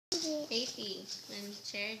Faithy and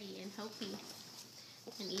Charity and Hopi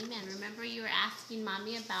and Eman. Remember you were asking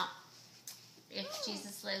Mommy about if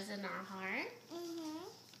Jesus lives in our heart?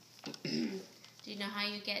 Mm-hmm. Do you know how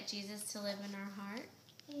you get Jesus to live in our heart?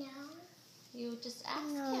 No. You just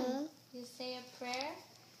ask him. You say a prayer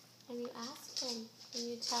and you ask him. And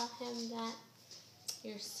you tell him that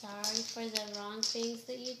you're sorry for the wrong things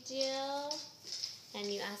that you do. And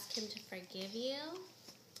you ask him to forgive you.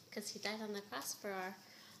 Because he died on the cross for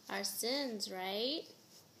our sins, right?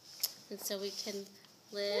 And so we can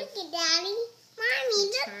live look at Daddy. Mommy,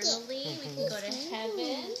 eternally. look at. We can go to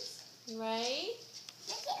heaven, right?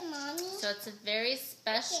 Look at Mommy. So it's a very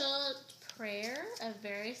special prayer, a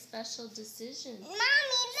very special decision. Mommy,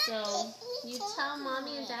 look So at you tell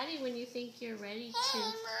Mommy and Daddy when you think you're ready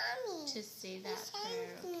to say that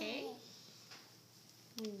prayer, okay?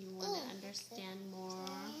 When you want to understand more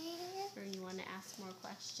or you want to ask more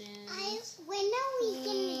questions. When are we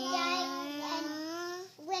gonna die?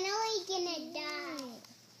 When are we gonna die?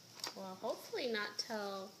 Well, hopefully not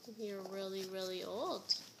till you're really, really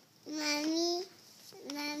old. Mommy,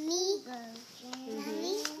 Mommy,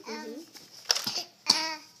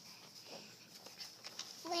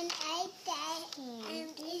 when I die,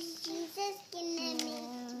 is Jesus gonna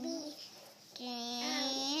make me? Is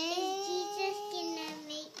Jesus gonna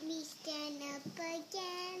make me stand up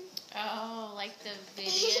again? Oh, like the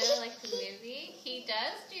video, like the movie? He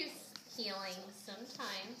does do healing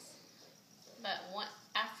sometimes. But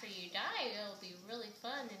after you die, it'll be really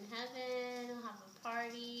fun in heaven. We'll have a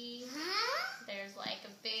party. Huh? There's like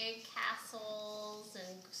a big castles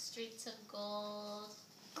and streets of gold.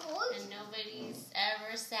 Gold? And nobody's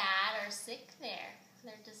ever sad or sick there.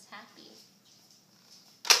 They're just happy.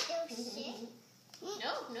 They're sick?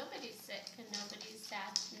 No, nobody's sick and nobody's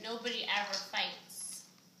sad. Nobody ever fights.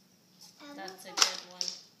 That's a good one.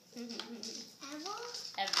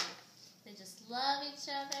 Ever. They just love each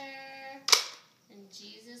other. And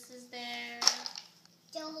Jesus is there.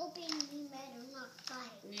 So hoping you better not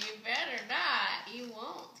fight. You better not. You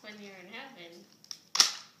won't when you're in heaven.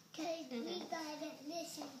 Because we gotta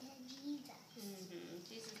listen to Jesus.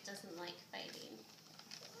 Jesus doesn't like fighting.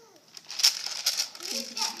 Use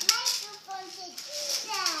the microphone to Jesus.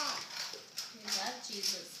 You love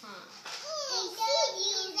Jesus, huh? I love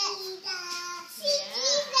Jesus. See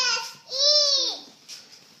Jesus. Eat.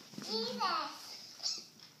 Jesus.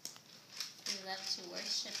 You love to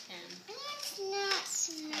worship him. It's not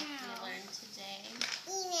smell. Like you learned today.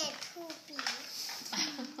 Eat poopy.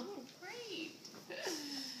 Oh, great.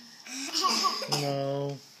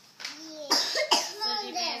 No. So do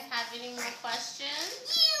you guys have any more questions?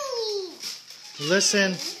 Listen.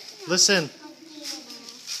 Listen. Do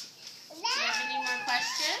you have any more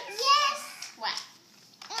questions? Yes. What?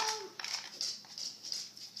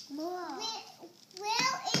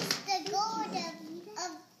 Where is the gold of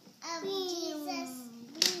Jesus?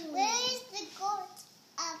 Where is the gold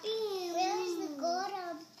of? Where is the gold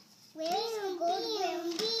of? Where is the gold? Where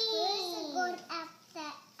is the gold at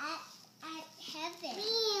heaven?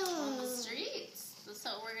 On the streets. That's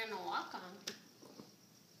what we're gonna walk on.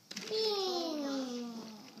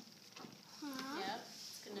 Yep.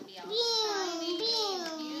 It's gonna be all shiny and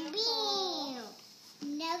beautiful.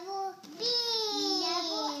 Never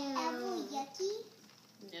ever yucky.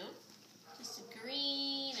 Nope. Just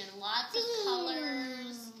green and lots of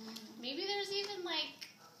colors. Maybe there's even like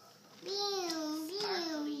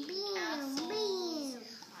sparkly castles.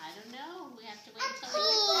 I don't know. We have to wait till we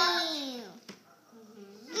get there.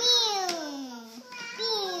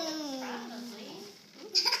 Probably.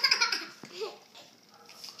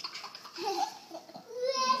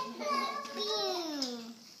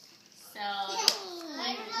 So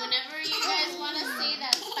whenever you guys want to say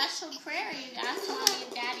that special prayer, you ask Mommy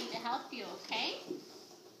and Daddy to help you, okay?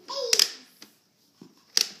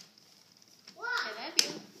 I love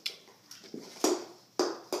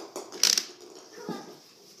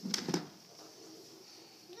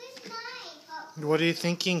you. What are you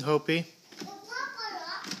thinking, Hopi?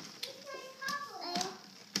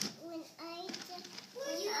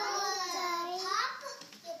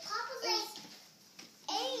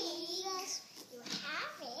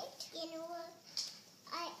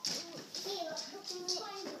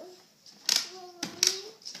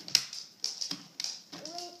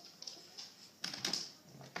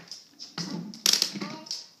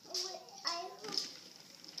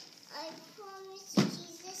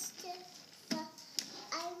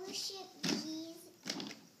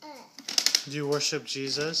 Do you worship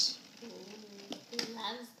Jesus?